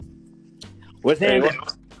What's Hey, happening?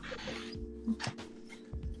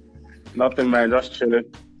 nothing, man. Just chilling.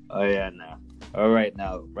 Oh yeah, now. All right,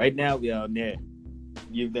 now. Right now we are on there.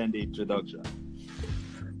 Give them the introduction.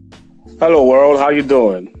 Hello, world. How you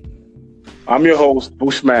doing? I'm your host,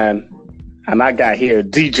 Bushman, and I got here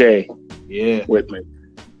DJ Yeah. with me.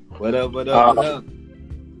 What up? What up? Uh, What up?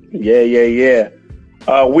 yeah.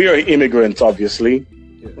 We are immigrants, obviously,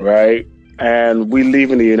 Yeah. right? And we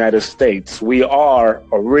live in the United States. We are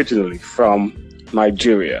originally from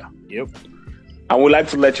Nigeria. Yep. I would like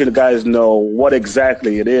to let you guys know what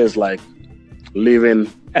exactly it is like living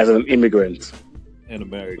as an immigrant, In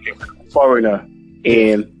America. foreigner Yeah.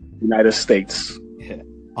 in United States Yeah.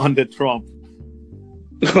 Under Trump.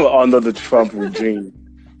 under the Trump regime.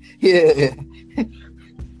 Yeah.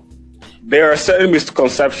 There are certain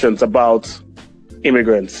misconceptions about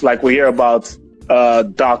immigrants. Like we hear about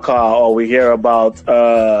DACA, or we hear about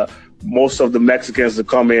most of the Mexicans that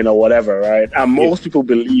come in or whatever, right? And most people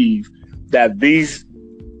believe that these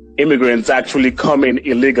immigrants actually come in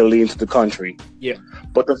illegally into the country. Yeah.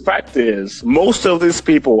 But the fact is, most of these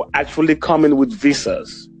people actually come in with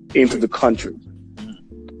visas into the country,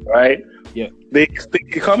 right? Yeah. They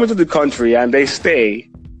come into the country and they stay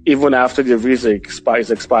even after the visa is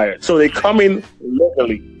expired. So they come in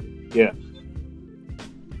legally. Yeah.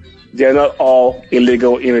 They're not all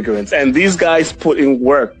illegal immigrants. And these guys put in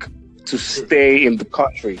work to stay in the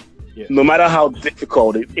country. Yeah. No matter how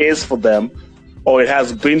difficult it is for them, or it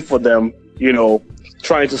has been for them,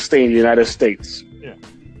 trying to stay in the United States. Yeah.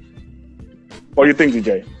 What do you think,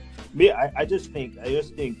 DJ? Me, I just think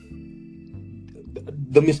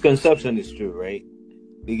the misconception is true, right?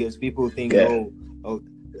 Because people think, Yeah. oh,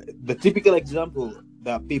 the typical example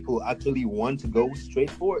that people actually want to go straight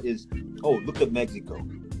for is, oh, look at Mexico.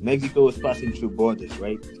 Mexico is passing through borders,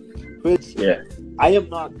 right? But Yeah. I am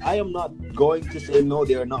not going to say no,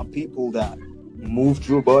 there are not people that move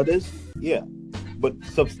through borders. Yeah. But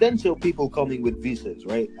substantial people coming with visas,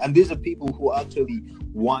 right? And these are people who actually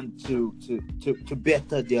want to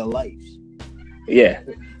better their lives. Yeah.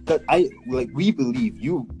 Because we believe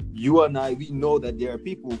you and I, we know that there are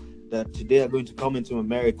people that today are going to come into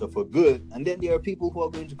America for good, and then there are people who are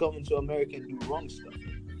going to come into America and do wrong stuff.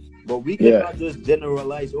 But we cannot just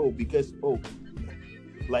generalize, because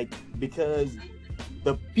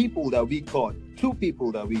the people that we caught, two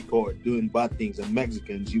people that we caught doing bad things are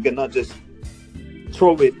Mexicans. You cannot just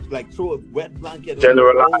throw a wet blanket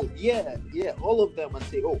Generalize. all of them and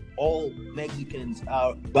say, all Mexicans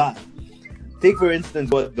are bad. Take for instance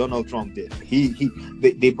what Donald Trump did.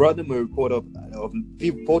 They brought him a report of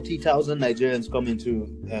 40,000 Nigerians coming to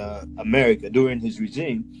America during his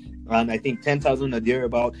regime, and I think 10,000 are there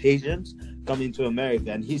about Haitians coming to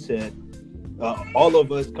America, and he said all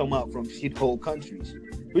of us come out from shithole countries,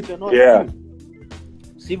 which are not true.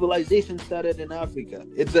 Civilization started in Africa.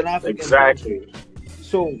 It's an African country.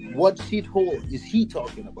 So what shithole is he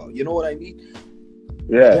talking about? You know what I mean?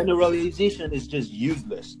 Yeah. Generalization is just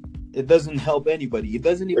useless. It doesn't help anybody. It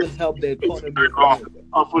doesn't even help the economy of America.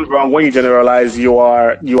 Often wrong. When you generalize, you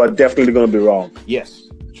are definitely going to be wrong. Yes,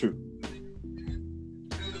 true.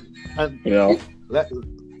 And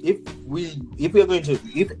if we are going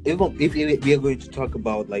to talk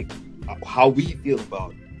about how we feel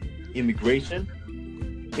about immigration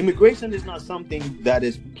is not something that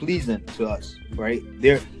is pleasant to us, right?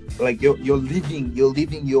 You're living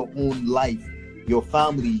your own life, your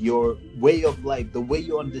family, your way of life, the way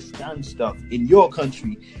you understand stuff in your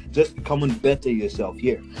country, just becoming better yourself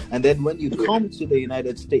here. And then when you come to the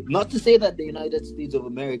United States, not to say that the United States of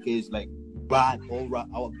America is bad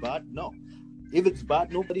or bad, no. If it's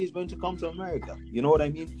bad, nobody is going to come to America. You know what I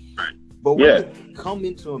mean? But when you come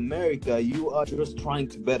into America, you are just trying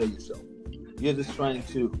to better yourself. You're just trying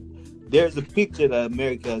to. There's a picture that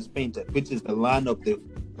America has painted, which is the land of the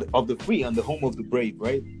free and the home of the brave,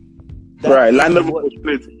 right? Land of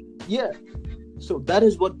opportunity. Yeah. So that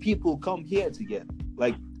is what people come here to get.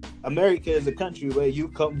 America is a country where you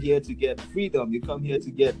come here to get freedom. You come here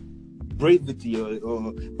to get bravery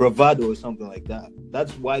or bravado or something like that.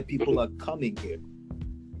 That's why people are coming here.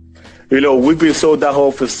 We've been sold that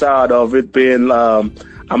whole facade of it being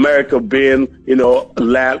America being,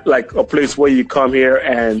 land, like a place where you come here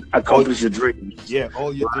and accomplish your dreams. Yeah,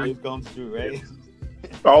 all your dreams come true, right?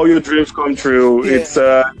 All your dreams come true. Yeah. It's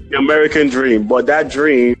the American dream, but that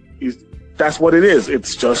dream that's what it is.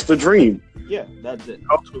 It's just a dream. Yeah, that's it.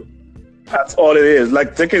 True. That's all it is.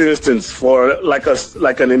 Take an instance for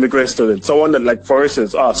an immigrant student, someone that, for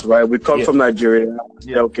instance, us, right? We come from Nigeria.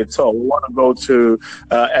 Yeah. Okay, so we want to go to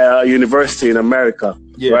a university in America,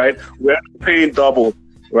 right? We're paying double,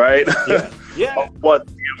 right? Yeah. But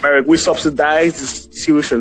we subsidize the tuition